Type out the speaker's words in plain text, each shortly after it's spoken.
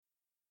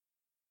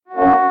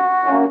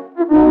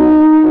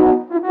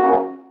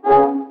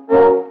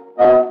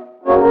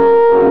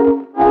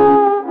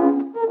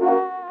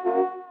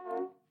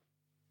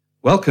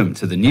Welcome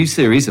to the new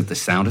series of The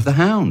Sound of the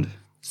Hound.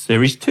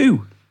 Series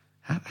 2.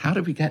 How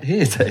did we get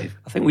here, Dave?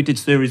 I think we did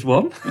Series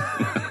 1.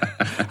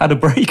 Had a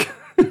break.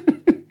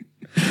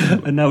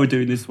 And now we're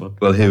doing this one.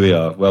 Well, here we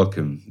are.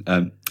 Welcome.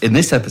 In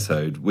this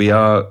episode, we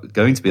are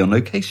going to be on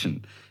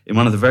location in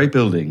one of the very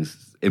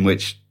buildings in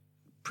which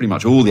pretty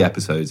much all the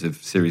episodes of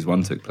Series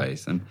 1 took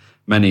place, and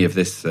many of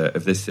this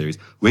series.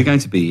 We're going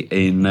to be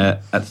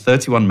at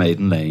 31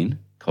 Maiden Lane,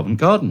 Covent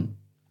Garden.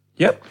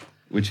 Yep.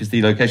 Which is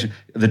the location.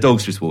 The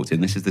dog's just walked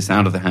in. This is the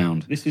sound of the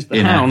hound. This is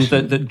the hound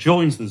that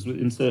joins us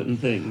in certain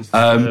things.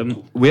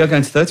 We are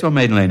going to 31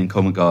 Maiden Lane in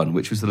Covent Garden,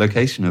 which was the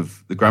location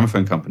of the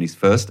Gramophone Company's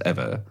first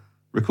ever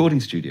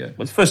recording studio.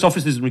 Well, its first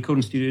offices and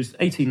recording studios,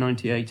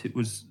 1898. It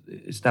was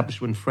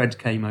established when Fred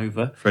came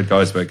over. Fred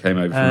Geisberg came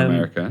over from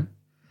America.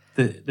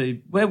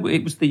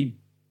 It was the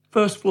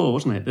first floor,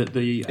 wasn't it?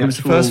 It was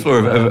the first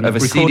floor of a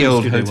seedy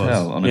old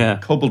hotel on a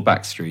cobbled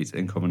back street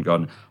in Covent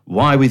Garden.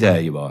 Why are we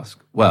there, you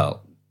ask?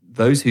 Well,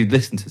 those who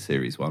listened to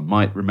Series 1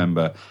 might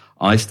remember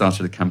I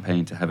started a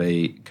campaign to have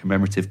a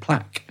commemorative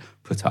plaque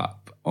put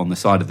up on the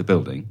side of the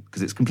building,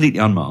 because it's completely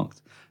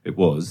unmarked. It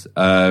was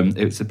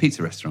a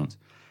pizza restaurant.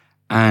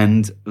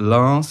 And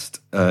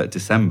last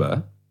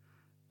December,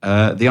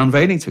 the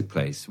unveiling took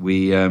place.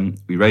 We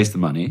raised the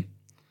money,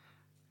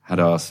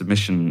 had our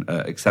submission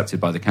accepted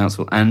by the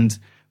council, and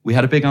we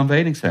had a big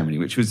unveiling ceremony,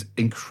 which was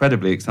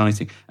incredibly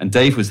exciting. And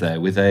Dave was there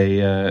with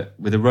a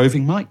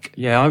roving mic.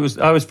 Yeah, I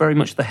was very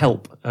much the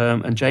help,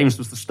 and James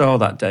was the star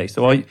that day.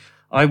 So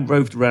I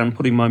roved around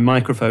putting my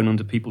microphone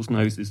under people's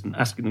noses and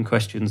asking them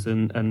questions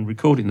and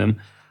recording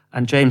them.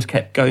 And James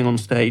kept going on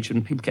stage,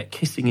 and people kept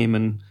kissing him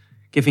and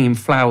giving him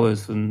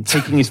flowers and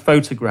taking his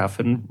photograph.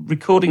 And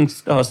recording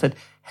stars said,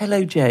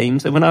 "Hello,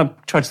 James." And when I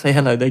tried to say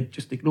hello, they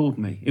just ignored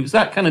me. It was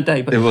that kind of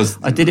day, but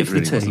I did it for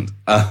the team.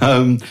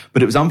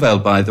 But it was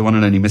unveiled by the one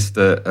and only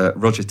Mr.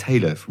 Roger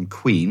Taylor from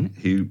Queen,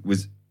 who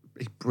was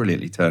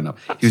brilliantly turned up.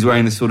 He was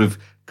wearing this sort of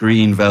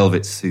green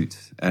velvet suit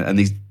and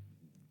these,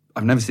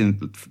 I've never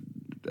seen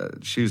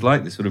shoes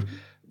like this, sort of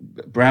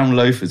brown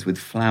loafers with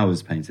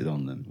flowers painted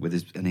on them,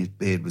 and his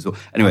beard was all...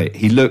 Anyway,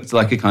 he looked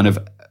like a kind of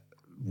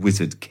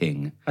wizard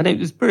king. And it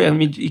was brilliant. I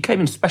mean, he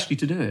came in specially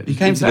to do it. He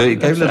came to do it. He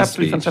gave a little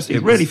absolutely speech. Fantastic. It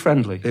was really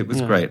friendly. It was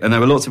great. And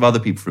there were lots of other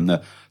people from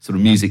the sort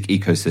of music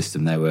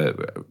ecosystem. There were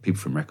people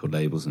from record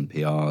labels and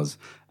PRs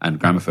and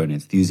gramophone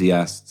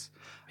enthusiasts.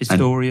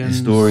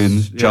 Historians.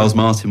 Yeah. Giles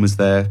Martin was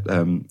there,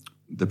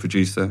 the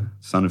producer,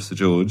 son of Sir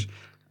George.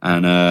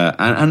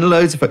 And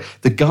loads of...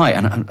 The guy,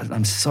 and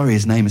I'm sorry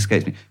his name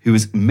escapes me, who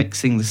was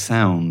mixing the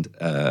sound,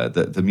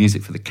 the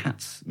music for the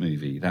Cats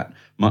movie, that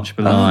much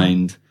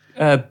maligned...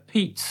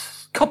 Pete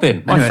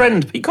Cobbin, my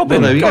friend Pete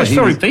Cobbin. Well, Gosh,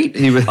 sorry, Pete.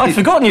 I'd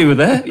forgotten you were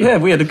there. Yeah,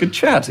 we had a good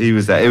chat. He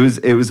was there.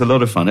 It was a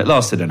lot of fun. It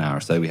lasted an hour or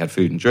so. We had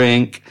food and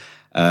drink,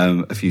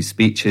 a few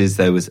speeches.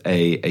 There was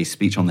a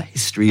speech on the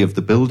history of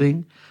the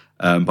building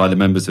by the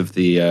members of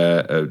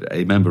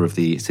a member of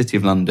the City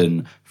of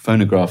London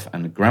Phonograph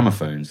and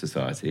Gramophone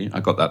Society.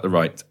 I got that the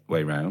right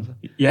way round.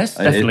 Yes,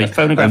 definitely.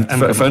 Phonograph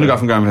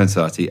and Gramophone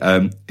Society,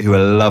 who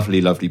are lovely,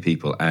 lovely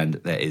people, and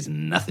there is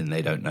nothing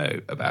they don't know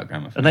about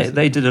gramophone. And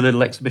they did a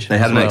little exhibition. They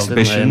had an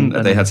exhibition.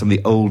 They had some of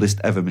the oldest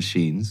ever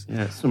machines.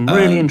 Yeah, some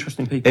really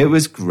interesting people. It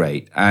was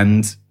great,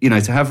 and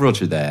to have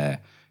Roger there,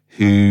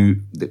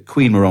 the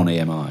Queen were on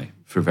EMI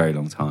for a very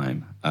long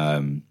time.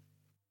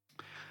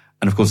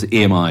 And of course, the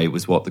EMI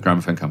was what the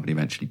Gramophone Company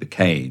eventually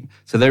became.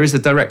 So there is a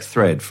direct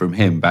thread from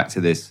him back to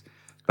this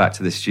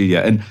studio.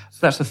 And so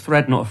that's a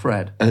thread, not a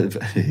Fred.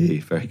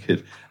 Very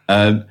good.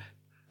 I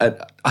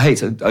hate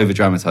to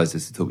over-dramatise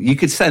this at all. You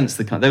could sense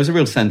there was a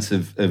real sense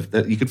of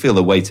you could feel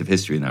the weight of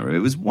history in that room. It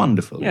was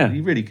wonderful. Yeah.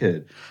 You really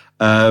could.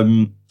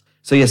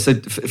 So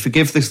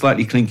forgive the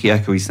slightly clinky,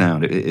 echoey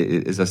sound.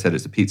 As I said,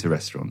 it's a pizza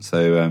restaurant.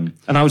 So,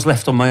 and I was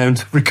left on my own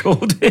to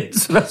record it,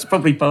 so that's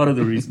probably part of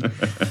the reason.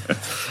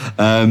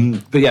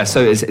 But yeah,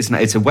 so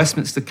it's a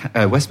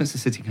Westminster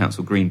City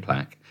Council green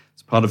plaque.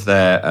 It's part of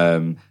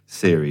their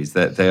series.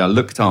 That they are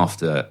looked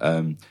after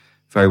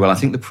very well. I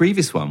think the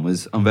previous one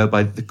was unveiled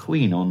by the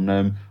Queen on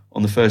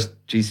the first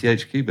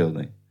GCHQ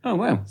building. Oh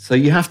wow! So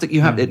it has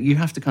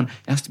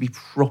to be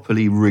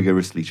properly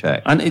rigorously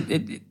checked.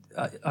 And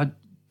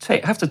I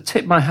have to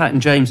tip my hat in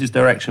James's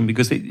direction,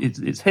 because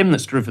it's him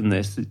that's driven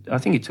this. I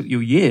think it took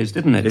you years,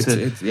 didn't it?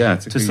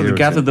 To sort of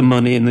gather the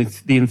money and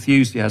the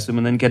enthusiasm,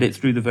 and then get it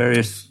through the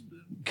various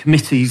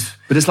committees.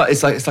 But it's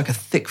like a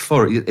thick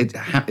forest.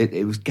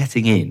 It was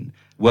getting in,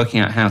 working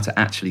out how to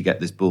actually get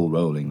this ball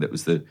rolling. That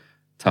was the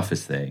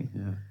toughest thing.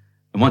 Yeah.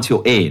 And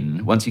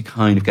once you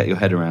kind of get your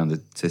head around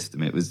the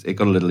system, it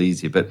got a little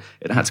easier. But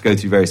it had to go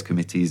through various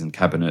committees and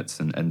cabinets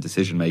and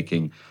decision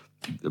making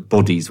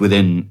bodies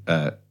within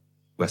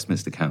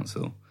Westminster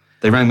Council.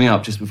 They rang me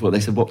up just before.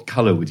 They said, "What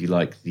colour would you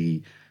like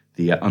the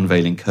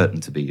unveiling curtain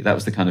to be?" That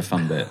was the kind of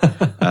fun bit.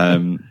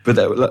 But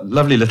there were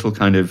lovely little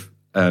kind of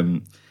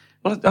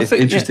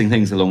interesting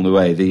things along the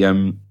way.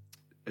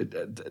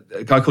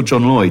 A guy called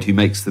John Lloyd, who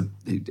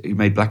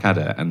made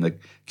Blackadder and the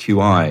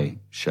QI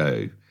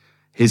show,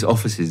 his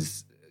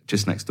offices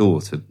just next door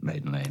to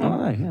Maiden Lane.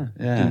 Oh, yeah.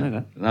 Didn't know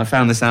that. And I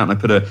found this out, and I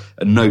put a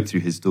note through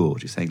his door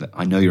just saying that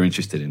I know you're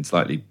interested in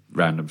slightly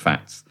random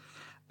facts.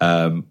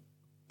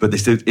 But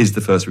this is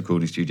the first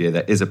recording studio.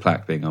 There is a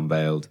plaque being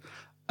unveiled.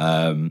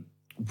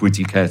 Would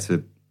you care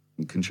to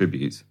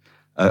contribute?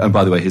 And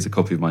by the way, here's a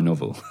copy of my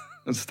novel.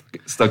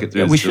 Stuck it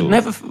through his door. We should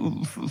never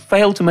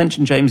fail to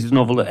mention James's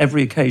novel at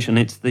every occasion.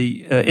 It's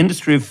The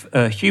Industry of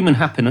Human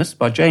Happiness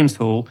by James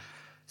Hall,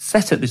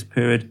 set at this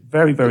period.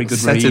 Very, very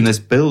good read. Set in this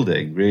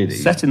building, really.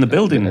 Set in the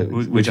building.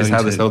 Which is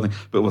how this whole thing...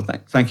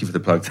 But thank you for the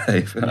plug,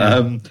 Dave.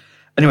 Yeah.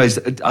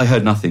 Anyways, I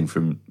heard nothing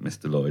from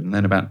Mr. Lloyd, and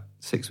then about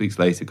 6 weeks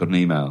later got an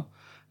email,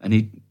 and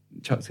he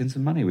chucked in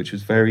some money, which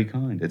was very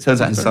kind. It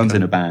turns out his son's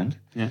in a band.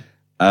 Yeah.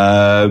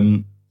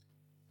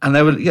 And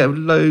there were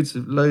loads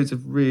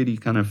of really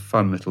kind of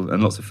fun little,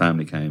 and lots of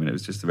family came, and it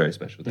was just a very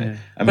special day. Yeah.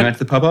 And we went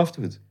to the pub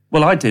afterwards.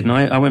 Well, I did, and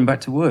I went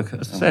back to work,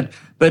 as I said.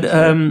 But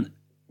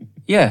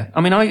yeah,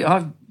 I mean,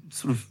 I've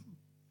sort of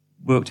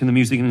worked in the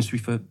music industry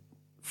for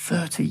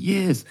 30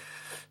 years,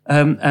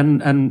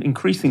 and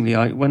increasingly,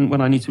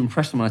 when I need to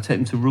impress them, I take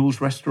them to Rules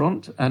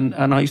Restaurant, and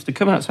I used to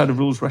come outside of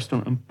Rules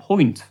Restaurant and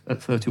point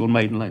at 31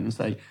 Maiden Lane and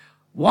say,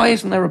 "Why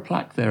isn't there a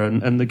plaque there?"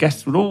 And the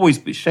guests would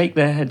always shake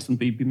their heads and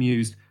be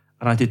bemused.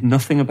 And I did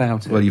nothing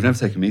about it. Well, you've never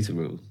taken me to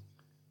Rules.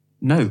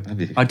 No,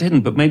 I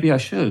didn't, but maybe I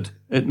should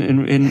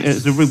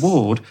as a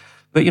reward.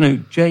 But,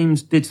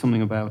 James did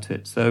something about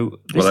it.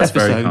 So this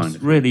episode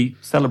is really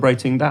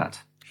celebrating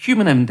that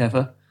human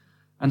endeavour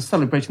and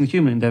celebrating the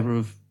human endeavour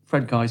of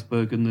Fred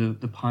Geisberg and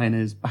the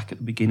pioneers back at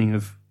the beginning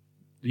of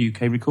the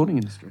UK recording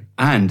industry.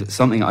 And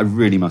something I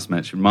really must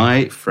mention,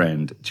 my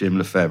friend Jim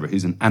Lefebvre,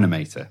 who's an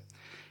animator,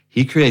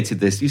 he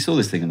created this. You saw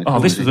this thing in the corner.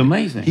 Oh, this was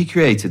amazing. He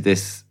created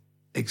this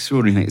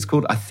extraordinary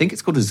thing. I think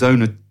it's called a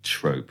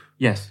zonotrope.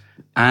 Yes.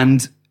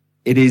 And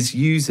it is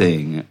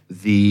using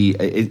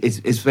it's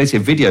basically a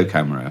video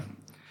camera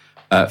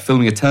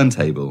filming a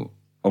turntable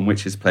on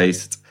which is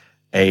placed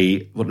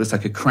what looks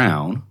like a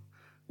crown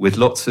with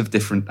lots of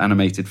different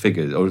animated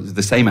figures, or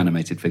the same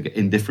animated figure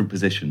in different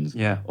positions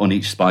on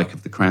each spike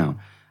of the crown.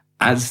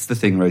 As the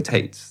thing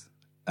rotates,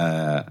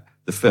 the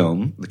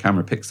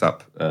camera picks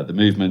up the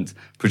movement,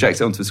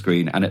 projects it onto a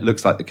screen, and it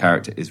looks like the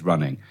character is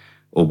running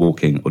or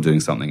walking or doing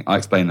something. I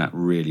explained that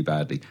really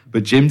badly.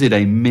 But Jim did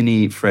a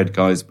mini Fred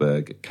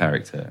Geisberg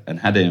character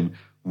and had him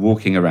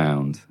walking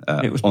around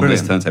on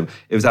this turntable.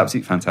 It was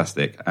absolutely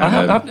fantastic. I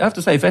have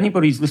to say, if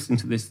anybody's listening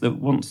to this that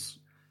wants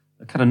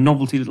a kind of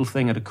novelty little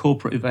thing at a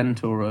corporate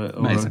event or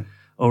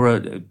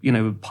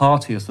a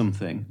party or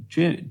something,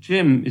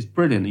 Jim is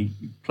brilliant.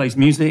 He plays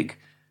music,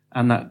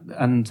 and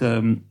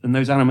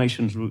those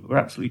animations were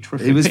absolutely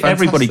terrific. It was fantastic.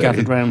 Everybody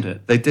gathered around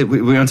it. They did.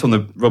 We went on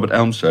the Robert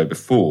Elm show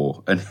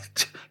before, and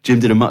Jim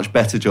did a much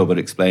better job at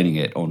explaining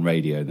it on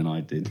radio than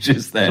I did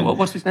just then. So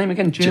what's his name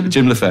again?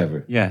 Jim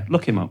Lefebvre. Yeah,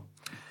 look him up.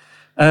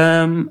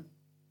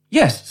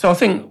 Yes, so I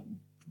think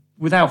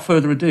without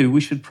further ado,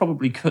 we should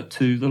probably cut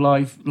to the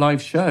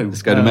live show.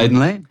 Let's go to Maiden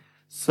Lane.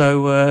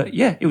 So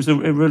it was a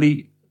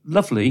really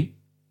lovely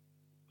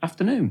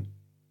afternoon.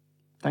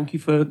 Thank you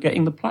for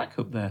getting the plaque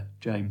up there,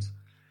 James.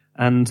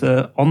 And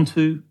on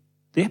to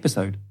the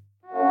episode.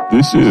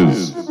 This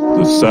is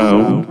the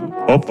sound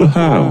of the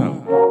hound.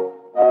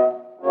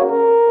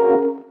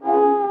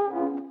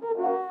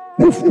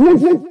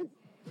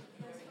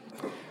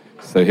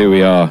 So here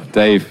we are.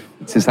 Dave,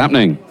 this is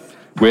happening.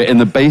 We're in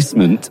the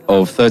basement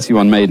of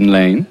 31 Maiden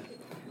Lane,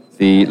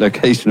 the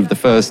location of the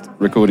first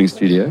recording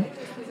studio,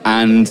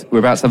 and we're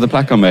about to have the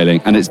plaque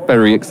unveiling, and it's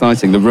very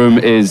exciting. The room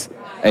is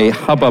a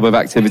hubbub of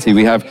activity.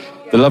 We have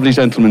the lovely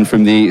gentleman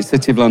from the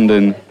City of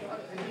London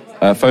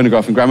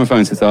Phonograph and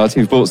Gramophone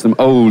Society who've bought some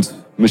old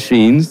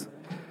machines.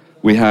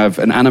 We have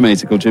an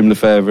animator called Jim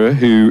Lefebvre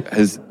who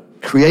has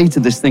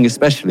created this thing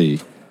especially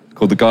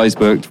called the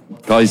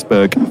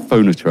Geisberg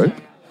Phonotrope.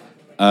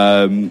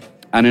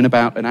 And in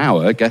about an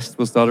hour, guests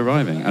will start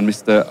arriving, and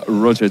Mr.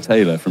 Roger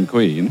Taylor from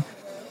Queen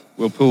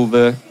will pull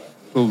the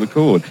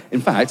cord. In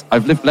fact,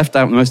 I've left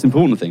out the most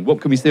important thing. What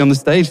can we see on the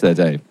stage there,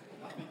 Dave?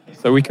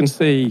 So we can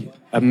see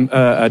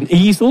an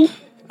easel,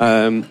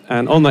 and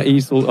on that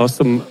easel are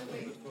some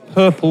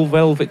purple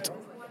velvet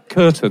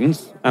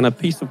curtains and a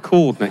piece of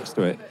cord next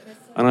to it.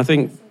 And I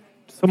think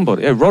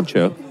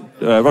Roger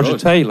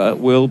Taylor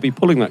will be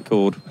pulling that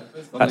cord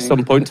at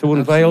some point to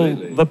unveil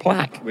the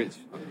plaque. Which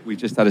we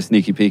just had a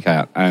sneaky peek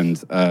at,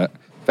 and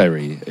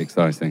very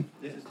exciting.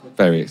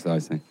 Very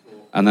exciting.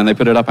 And then they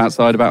put it up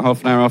outside about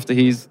half an hour after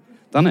he's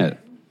done it.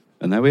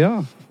 And there we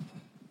are.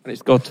 And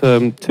it's got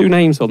two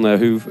names on there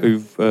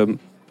who've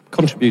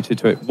contributed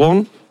to it.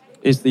 One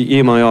is the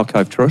EMI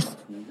Archive Trust,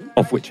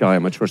 of which I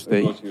am a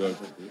trustee.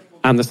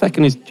 And the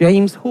second is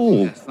James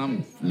Hall. Yeah,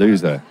 some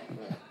loser.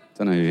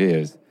 Don't know who he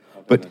is.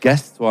 But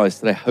guests-wise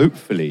today,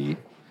 hopefully,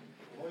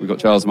 we've got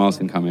Charles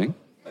Martin coming,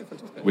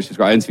 which is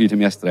great. I interviewed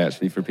him yesterday,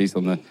 actually, for a piece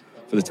for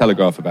the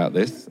Telegraph about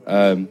this.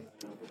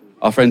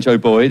 Our friend Joe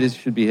Boyd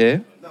should be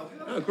here.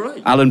 Oh,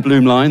 great. Alan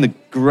Blumlein, the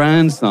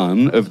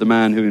grandson of the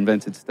man who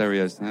invented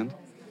stereo sound.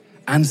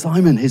 And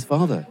Simon, his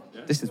father.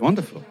 This is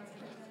wonderful.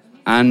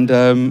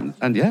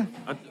 And yeah.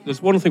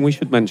 There's one thing we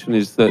should mention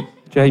is that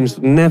James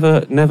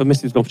never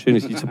misses an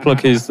opportunity to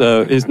plug his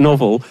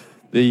novel,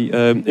 The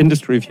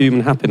Industry of Human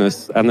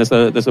Happiness, and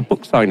there's a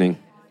book signing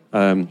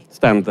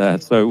stand there.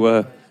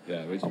 So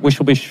we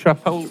shall be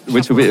chapeau.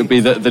 Which will be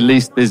the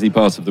least busy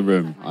part of the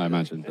room, I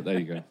imagine. But there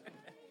you go.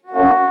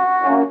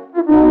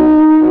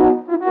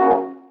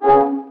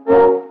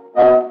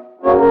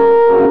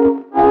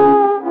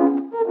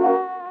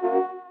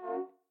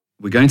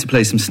 We're going to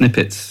play some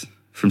snippets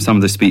from some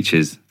of the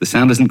speeches. The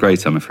sound isn't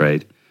great, I'm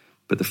afraid,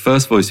 but the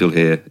first voice you'll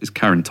hear is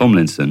Karen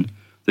Tomlinson,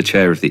 the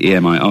chair of the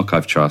EMI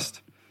Archive Trust,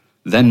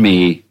 then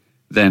me,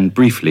 then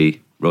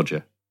briefly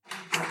Roger.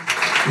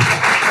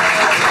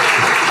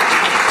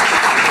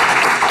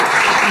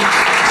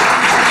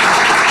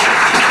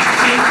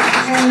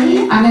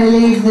 I'm going to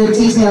leave the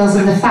details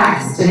and the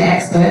facts to the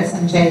experts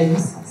and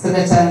James so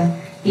that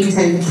he can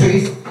tell you the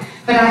truth.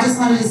 But I just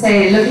wanted to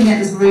say, looking at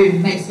this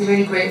room makes me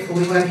really grateful.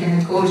 We work in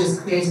a gorgeous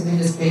creative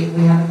industry.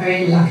 We have a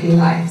very lucky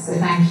life, so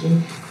thank you.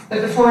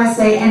 But before I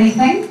say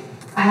anything,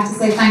 I have to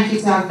say thank you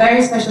to our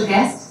very special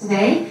guest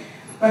today,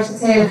 Roger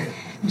Taylor.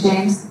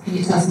 James, can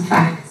you tell some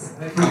facts?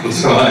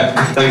 That's right.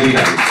 Thank you.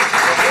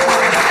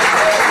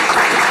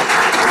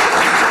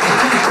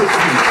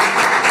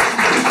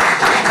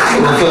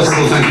 Well, first of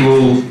all, thank you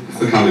all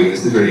for coming.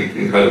 This is really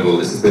incredible.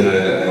 This has been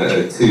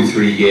a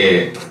 2-3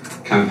 year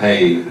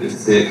campaign, and to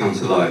see it come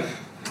to life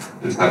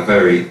and to have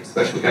very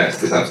special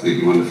guests is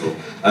absolutely wonderful.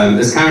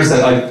 As Karen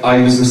said,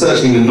 I was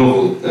researching the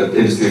novel,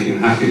 Industry of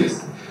Human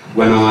Happiness,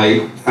 when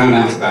I found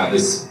out about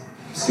this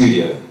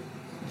studio.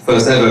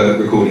 First ever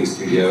recording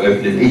studio,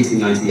 opened in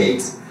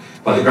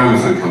 1898 by the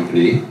Gramophone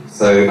Company.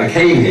 So I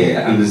came here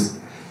and was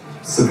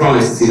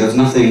surprised to see there was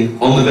nothing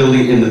on the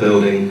building, in the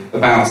building,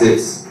 about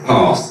its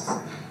past.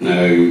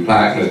 No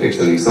plaque, no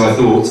picture. So I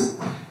thought,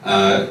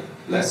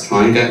 let's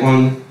try and get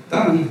one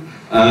done.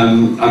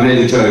 I made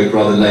a joke,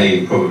 rather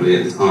lame probably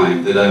at the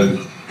time, that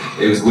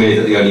it was weird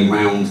that the only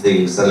round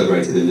things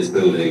celebrated in this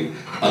building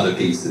are the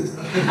pieces.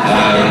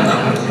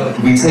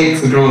 We take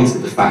for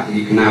granted the fact that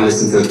you can now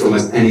listen to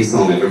almost any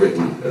song ever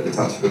written at the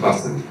touch of a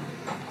button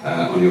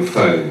on your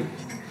phone.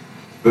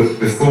 But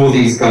before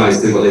these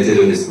guys did what they did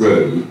in this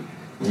room,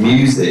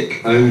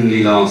 music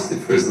only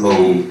lasted for as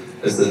long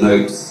as the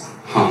notes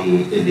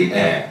hung in the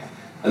air.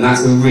 And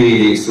that's a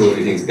really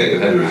extraordinary thing to get your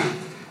head around.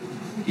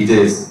 He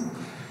did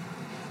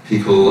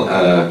people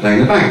playing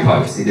the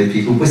bagpipes, he did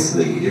people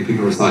whistling, he did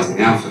people reciting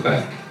the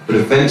alphabet. But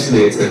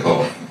eventually it took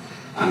off,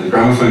 and the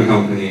Gramophone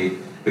Company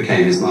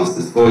became his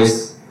master's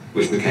voice,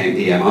 which became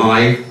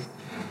EMI,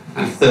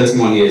 and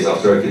 31 years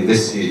after opening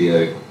this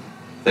studio,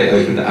 they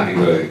opened at Abbey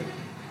Road.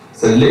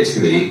 So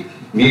literally,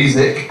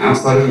 music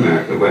outside of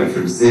America went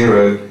from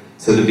zero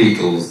to the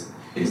Beatles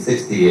in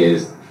 60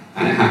 years,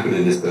 and it happened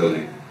in this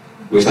building,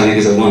 which I think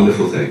is a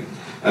wonderful thing.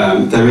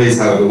 There is,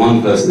 however,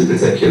 one person in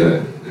particular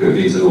who it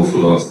means an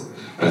awful lot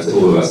to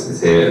all of us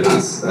is here, and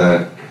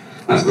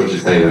that's Roger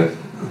Taylor.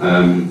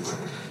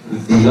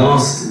 The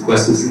last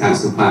Westminster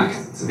Council plaque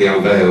to be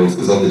unveiled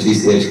was on the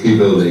GCHQ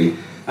building,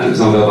 and it was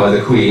unveiled by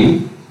the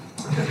Queen.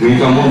 We've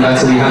done one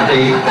better. We had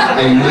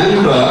a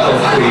member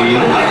of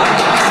Queen,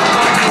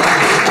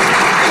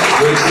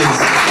 which is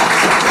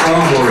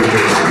far more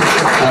important.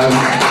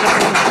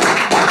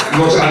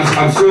 Roger,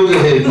 I'm thrilled to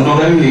hear,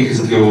 not only because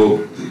of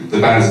the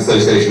band's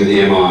association with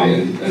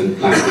EMI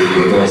and lastly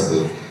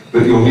Universal,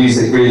 but your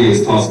music really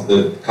is part of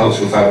the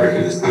cultural fabric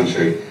of this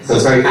country. So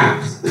it's very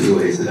apt that you're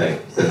here today.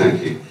 So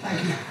thank you.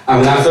 Thank you. And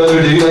without further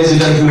ado, ladies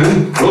and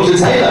gentlemen, Roger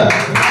Taylor.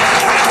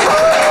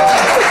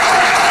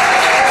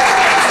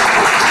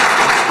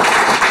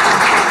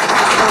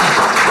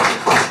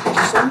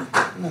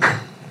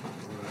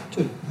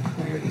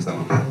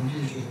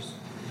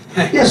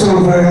 Yes,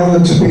 I'm very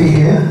honoured to be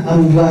here,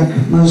 and like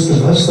most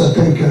of us, I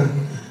think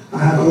I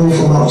have an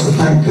awful lot to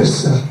thank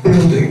this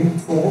building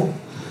for,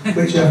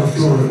 whichever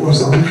floor it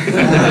was on.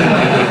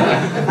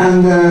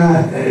 And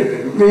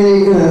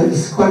really,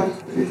 it's quite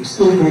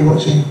extraordinary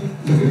looking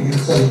at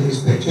some of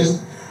these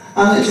pictures,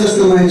 and it just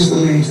remains for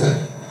me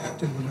to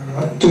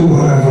do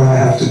whatever I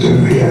have to do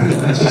here.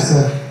 Just,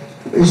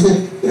 is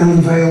it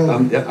unveil?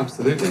 Yeah,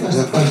 absolutely.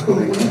 That's quite cool.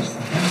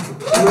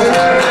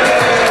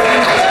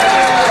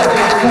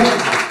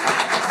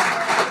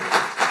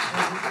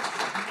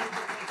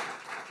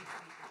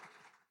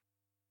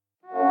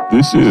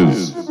 This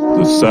is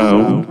the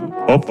sound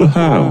of the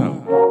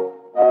hound.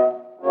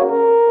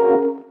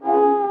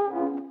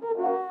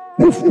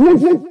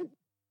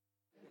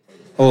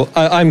 Well,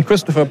 I'm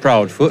Christopher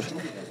Proudfoot.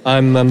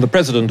 I'm the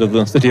president of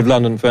the City of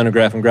London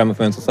Phonograph and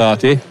Gramophone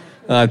Society.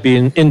 I've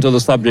been into the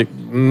subject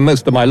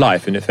most of my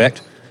life, in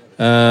effect,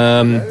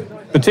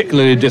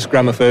 particularly disc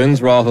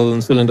gramophones rather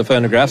than cylinder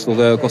phonographs,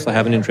 although, of course, I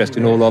have an interest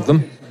in all of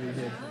them.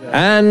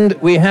 And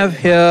we have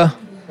here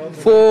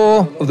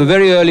 4 of the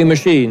very early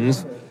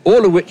machines,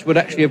 all of which would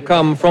actually have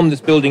come from this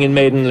building in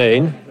Maiden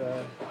Lane.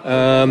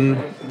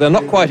 They're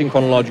not quite in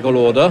chronological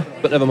order,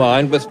 but never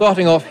mind. We're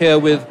starting off here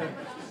with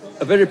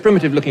a very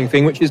primitive-looking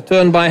thing which is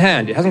turned by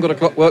hand. It hasn't got a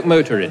clockwork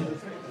motor in.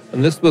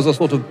 And this was a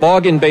sort of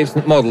bargain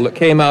basement model that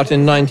came out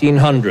in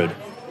 1900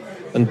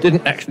 and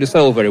didn't actually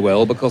sell very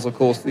well because, of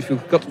course, if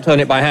you've got to turn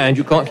it by hand,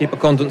 you can't keep a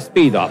constant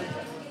speed up.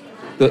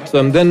 But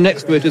then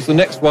next to it is the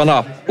next one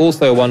up,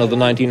 also one of the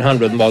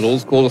 1900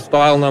 models, called a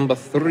style number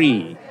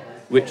 3,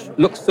 which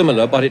looks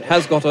similar, but it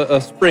has got a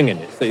spring in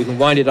it, so you can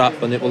wind it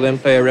up and it will then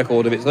play a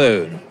record of its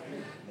own.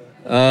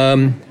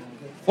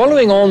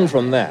 Following on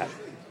from that,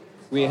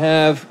 we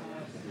have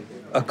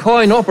a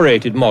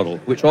coin-operated model,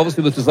 which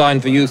obviously was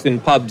designed for use in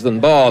pubs and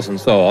bars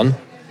and so on.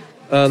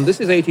 This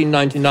is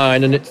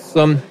 1899, and it's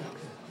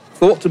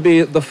thought to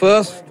be the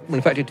first,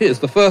 in fact it is,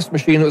 the first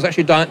machine that was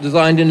actually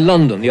designed in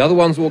London. The other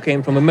ones all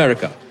came from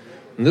America.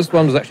 And this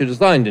one was actually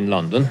designed in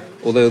London,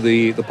 although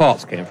the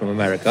parts came from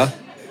America.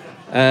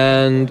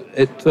 And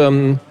it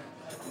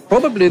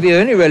probably the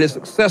only really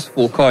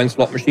successful coin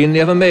slot machine they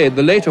ever made.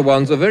 The later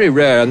ones are very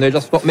rare, and they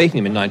just stopped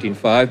making them in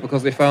 1905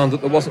 because they found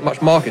that there wasn't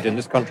much market in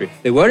this country.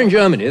 They were in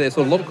Germany. They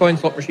sold a lot of coin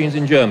slot machines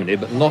in Germany,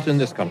 but not in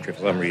this country for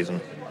some reason.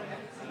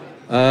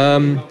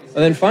 And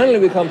then finally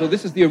we come to,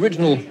 this is the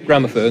original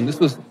gramophone. This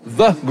was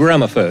the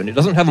gramophone. It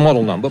doesn't have a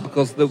model number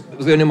because it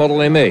was the only model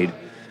they made,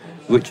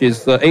 which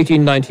is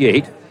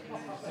 1898.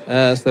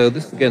 So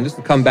this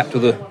will come back to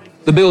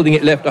the building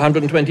it left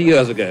 120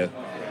 years ago.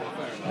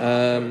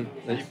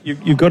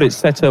 You've got it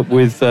set up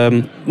with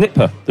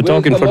Nipper, the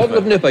dog in front of it.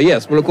 With Nipper,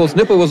 yes. Well, of course,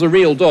 Nipper was a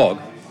real dog,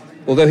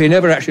 although he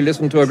never actually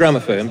listened to a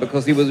gramophone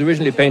because he was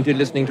originally painted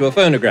listening to a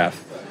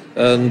phonograph.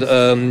 And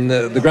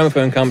the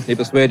gramophone company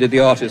persuaded the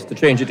artist to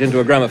change it into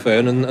a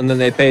gramophone, and then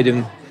they paid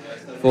him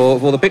for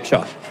the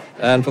picture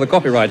and for the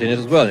copyright in it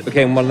as well. It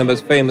became one of the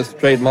most famous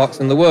trademarks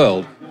in the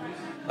world.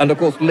 And, of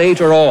course,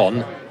 later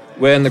on,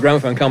 when the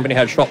gramophone company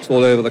had shops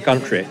all over the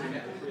country,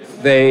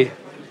 they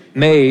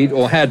made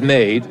or had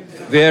made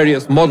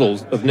various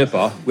models of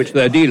Nipper, which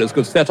their dealers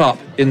could set up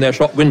in their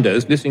shop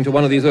windows listening to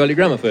one of these early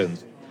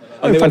gramophones.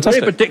 And they were very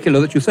particular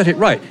that you set it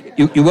right.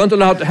 You weren't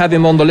allowed to have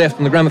him on the left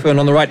and the gramophone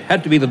on the right. It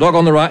had to be the dog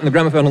on the right and the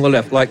gramophone on the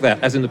left, like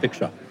that, as in the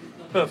picture.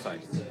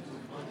 Perfect.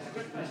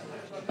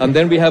 And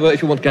then we have,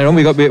 if you want to carry on,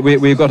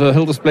 we've got a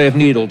whole display of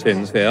needle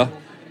tins here,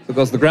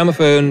 because the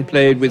gramophone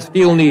played with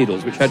steel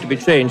needles, which had to be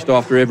changed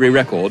after every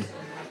record.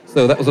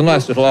 So that was a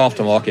nice little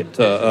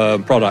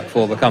aftermarket product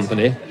for the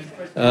company.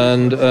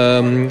 And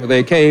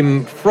they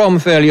came from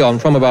fairly on,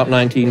 from about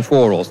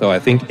 1904 or so, I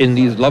think, in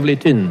these lovely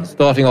tins,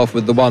 starting off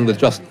with the one with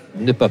just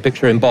Nipper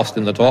picture embossed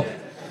in the top,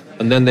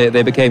 and then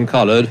they became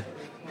coloured,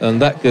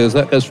 and that goes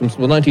from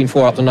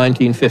 1904 up to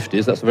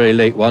 1950s. That's a very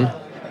late one.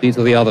 These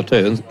are the other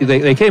tones.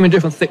 They came in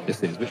different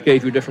thicknesses, which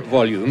gave you different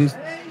volumes,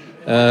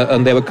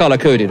 and they were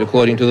colour-coded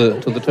according to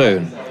the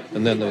tone,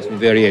 and then there were some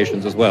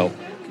variations as well.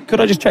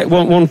 Could I just check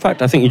one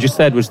fact I think you just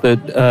said was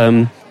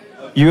that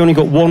you only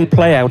got one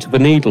play out of a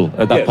needle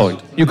at that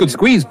point? You could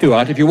squeeze two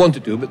out if you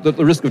wanted to, but at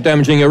the risk of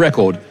damaging your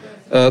record.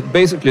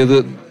 Basically,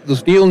 the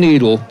steel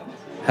needle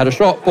had a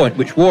sharp point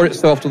which wore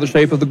itself to the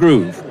shape of the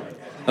groove.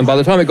 And by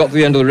the time it got to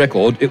the end of the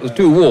record, it was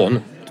too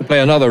worn to play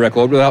another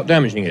record without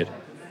damaging it.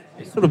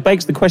 It sort of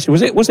begs the question,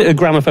 was it a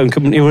gramophone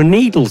company or a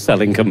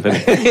needle-selling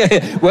company?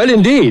 Well,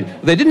 indeed.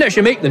 They didn't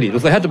actually make the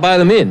needles. They had to buy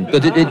them in.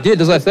 But it did,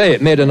 as I say,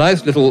 it made a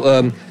nice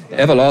little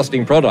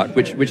everlasting product,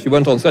 which you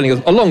went on selling,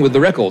 along with the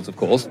records, of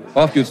course.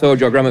 After you'd sold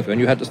your gramophone,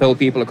 you had to sell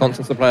people a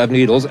constant supply of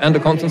needles and a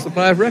constant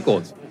supply of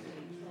records.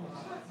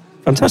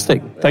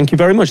 Fantastic. Thank you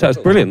very much. That was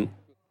brilliant.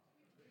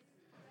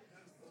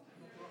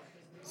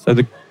 So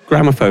the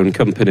gramophone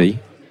company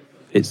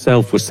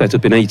itself was set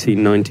up in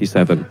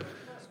 1897.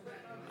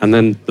 And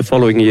then the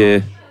following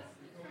year,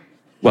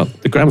 well,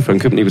 the gramophone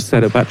company was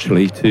set up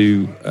actually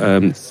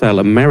to sell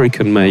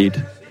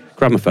American-made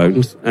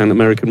gramophones and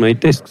American-made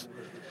discs.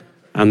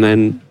 And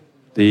then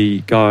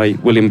the guy,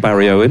 William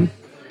Barry Owen,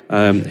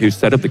 who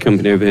set up the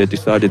company over here,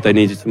 decided they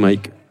needed to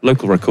make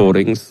local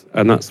recordings.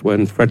 And that's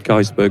when Fred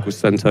Geisberg was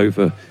sent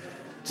over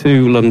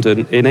to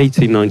London in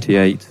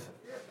 1898.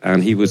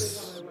 And he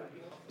was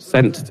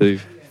sent to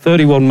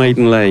 31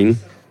 Maiden Lane,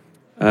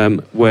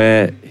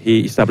 where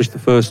he established the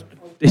first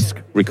disc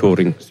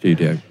recording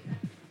studio.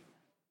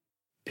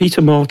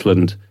 Peter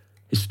Martland,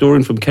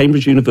 historian from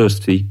Cambridge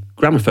University,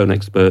 gramophone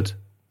expert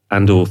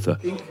and author.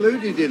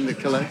 Included in the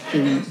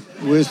collection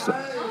was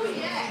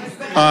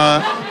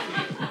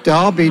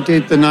Derby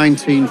did the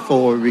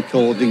 1904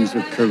 recordings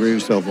of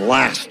Caruso, the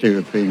last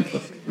European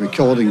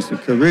recordings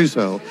of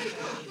Caruso,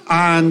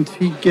 and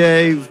he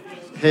gave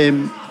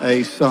him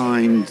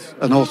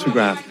an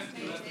autograph,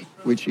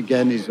 which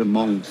again is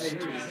amongst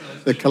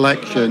the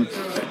collection,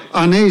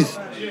 and is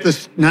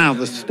now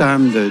the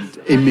standard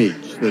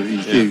image that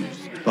is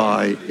used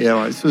by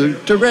it's a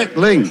direct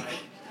link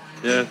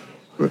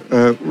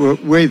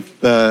with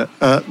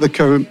the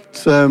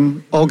current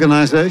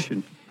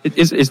organisation.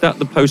 Is that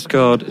the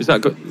postcard?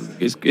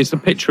 It's a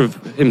picture of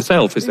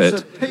himself, is it?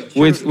 It's a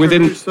picture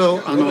within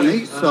Caruso, and on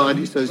each side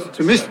it says,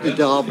 "To Mr.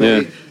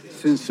 Derby,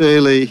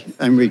 sincerely,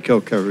 Enrico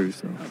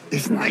Caruso."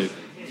 Isn't that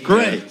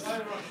great?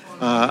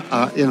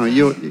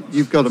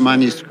 You've got a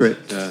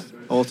manuscript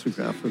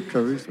autograph of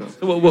Caruso.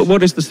 So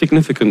what is the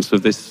significance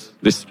of this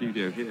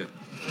studio here?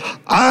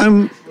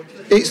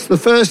 it's the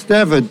first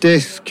ever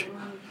disc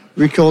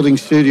recording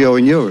studio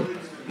in Europe,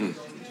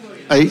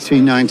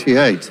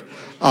 1898.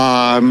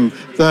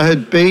 There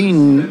had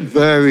been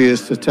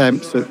various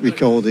attempts at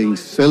recording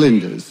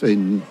cylinders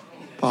in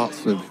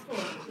parts of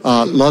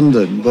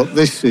London, but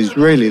this is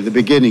really the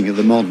beginning of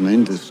the modern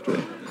industry.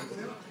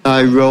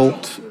 I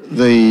wrote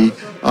the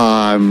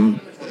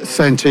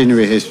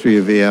centenary history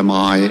of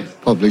EMI,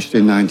 published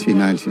in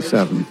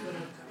 1997.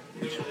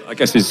 I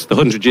guess it's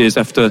 100 years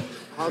after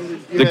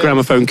the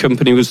gramophone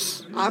company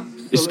was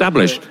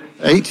established.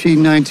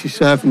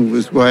 1897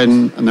 was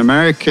when an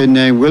American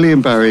named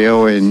William Barry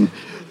Owen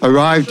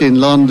arrived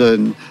in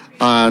London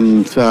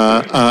and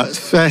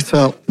set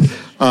up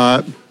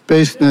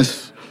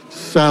business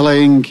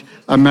selling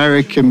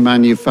American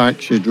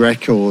manufactured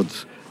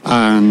records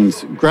and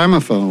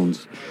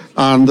gramophones.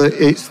 And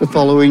it's the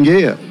following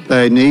year.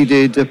 They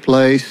needed a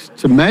place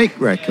to make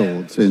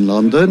records in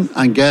London,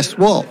 and guess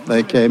what?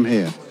 They came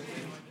here.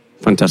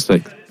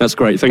 Fantastic. That's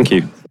great. Thank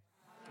you.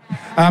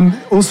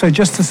 Also,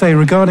 just to say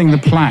regarding the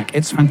plaque,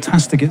 it's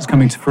fantastic it's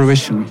coming to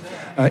fruition.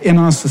 In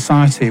our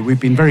society, we've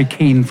been very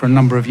keen for a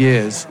number of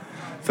years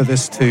for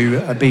this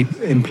to be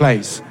in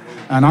place.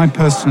 And I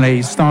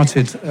personally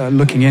started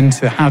looking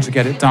into how to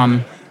get it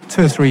done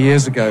 2 or 3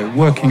 years ago,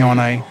 working on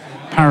a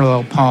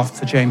parallel path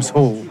to James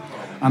Hall.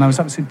 And I was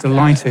absolutely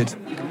delighted,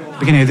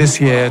 beginning of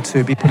this year,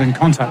 to be put in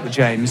contact with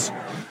James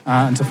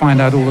and to find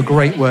out all the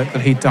great work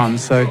that he'd done.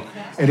 So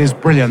it is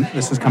brilliant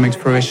this is coming to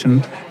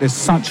fruition. It's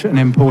such an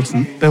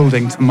important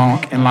building to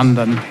mark in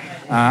London,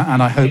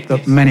 and I hope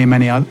that many,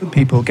 many other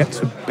people get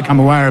to become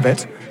aware of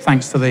it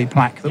thanks to the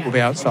plaque that will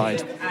be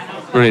outside.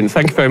 Brilliant.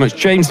 Thank you very much.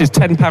 James's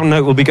 £10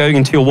 note will be going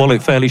into your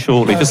wallet fairly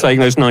shortly for saying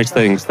those nice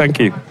things. Thank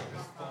you.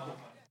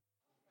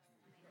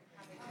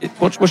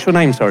 What's your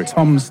name, sorry?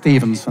 Tom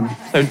Stevenson.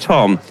 So,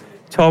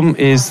 Tom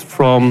is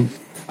from...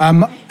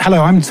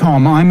 Hello, I'm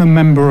Tom. I'm a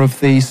member of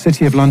the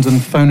City of London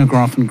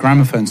Phonograph and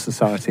Gramophone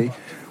Society.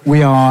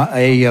 We are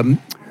a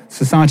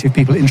society of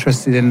people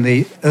interested in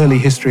the early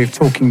history of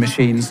talking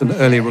machines and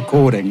early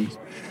recordings.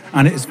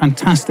 And it's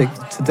fantastic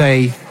that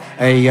today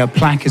a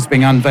plaque is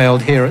being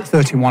unveiled here at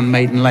 31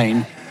 Maiden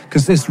Lane,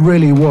 because this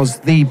really was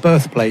the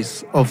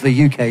birthplace of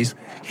the UK's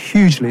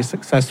hugely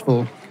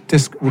successful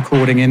disc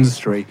recording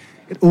industry.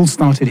 It all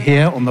started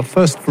here on the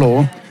first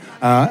floor,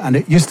 and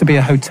it used to be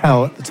a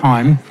hotel at the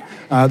time.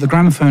 The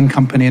gramophone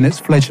company in its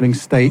fledgling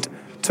state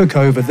took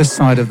over this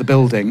side of the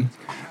building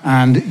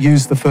and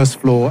used the first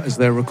floor as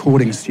their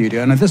recording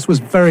studio. And this was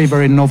very,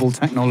 very novel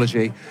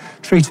technology,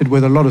 treated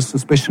with a lot of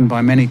suspicion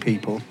by many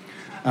people.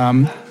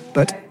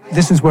 But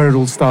this is where it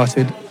all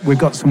started. We've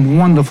got some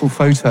wonderful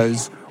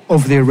photos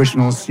of the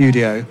original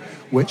studio,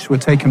 which were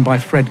taken by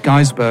Fred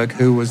Geisberg,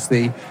 who was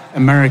the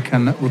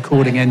American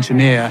recording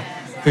engineer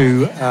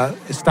who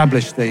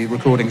established the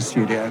recording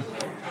studio.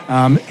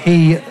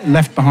 He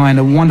left behind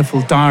a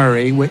wonderful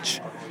diary, which,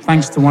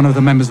 thanks to one of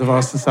the members of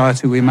our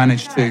society, we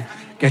managed to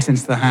get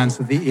into the hands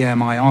of the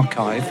EMI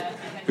archive,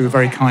 who were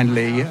very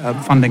kindly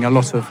funding a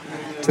lot of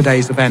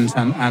today's event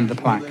and the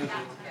plaque.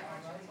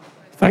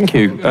 Thank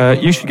you.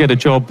 You should get a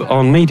job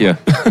on media.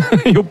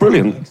 You're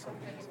brilliant.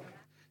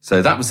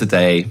 So that was the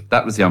day.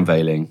 That was the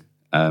unveiling.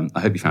 I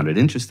hope you found it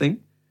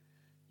interesting.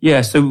 Yeah,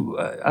 so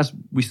as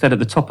we said at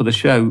the top of the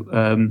show,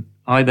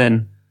 I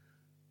then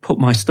put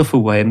my stuff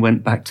away and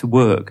went back to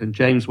work, and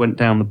James went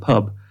down the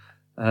pub.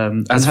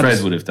 As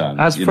Fred would have done.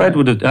 As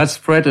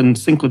Fred and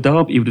Sinclair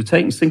Darby, he would have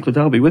taken Sinclair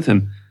Darby with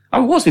him. I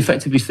was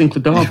effectively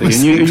Sinclair Darby,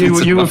 and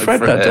you were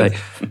Fred that day.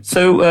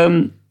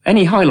 So,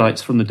 any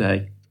highlights from the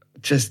day?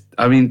 It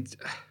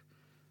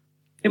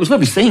was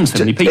lovely seeing so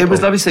many people. It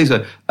was lovely seeing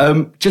so.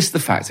 Just the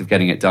fact of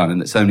getting it done and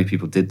that so many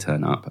people did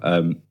turn up.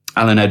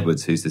 Alan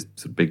Edwards, who's this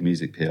sort of big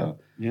music PR,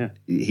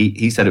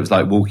 he said it was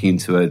like walking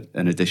into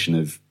an edition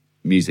of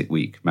Music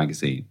Week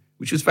magazine,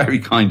 which was very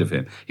kind of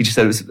him. He just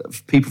said it was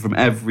people from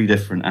every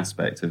different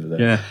aspect of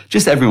the,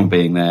 just everyone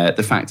being there.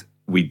 The fact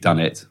we'd done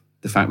it,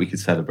 the fact we could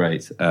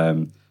celebrate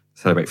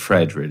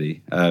Fred,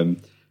 really.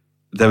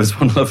 There was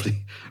one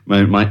lovely.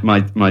 My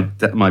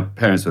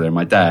parents were there.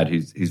 My dad,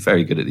 who's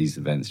very good at these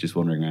events, just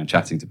wandering around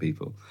chatting to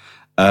people.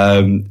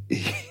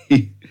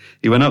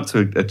 He went up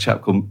to a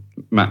chap called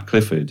Matt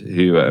Clifford,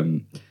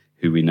 who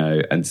we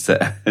know, and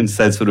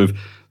said sort of,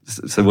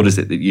 so what is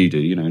it that you do?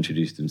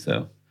 Introduced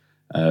himself.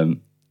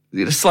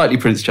 Slightly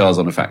Prince Charles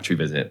on a factory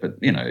visit, but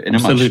in a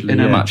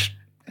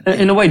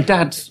way,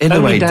 dads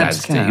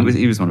can.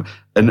 He was one of,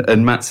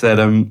 and Matt said,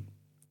 I'm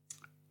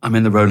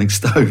in the Rolling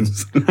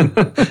Stones,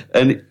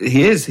 and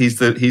he's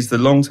the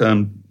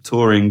long-term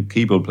touring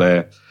keyboard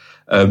player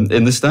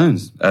in the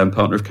Stones,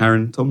 partner of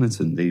Karen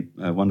Tomlinson, the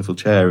wonderful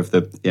chair of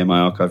the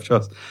EMI Archive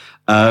Trust.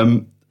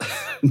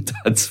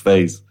 Dad's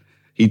face.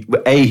 He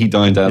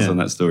dined out on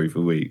that story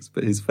for weeks,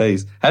 but his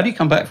face. How do you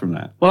come back from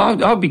that?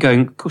 Well, I'll be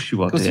going, of course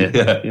you are,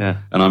 dear. Yeah.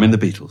 And I'm in the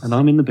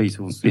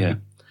Beatles. Yeah.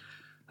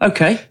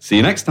 Okay. See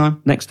you next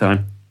time. Next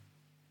time.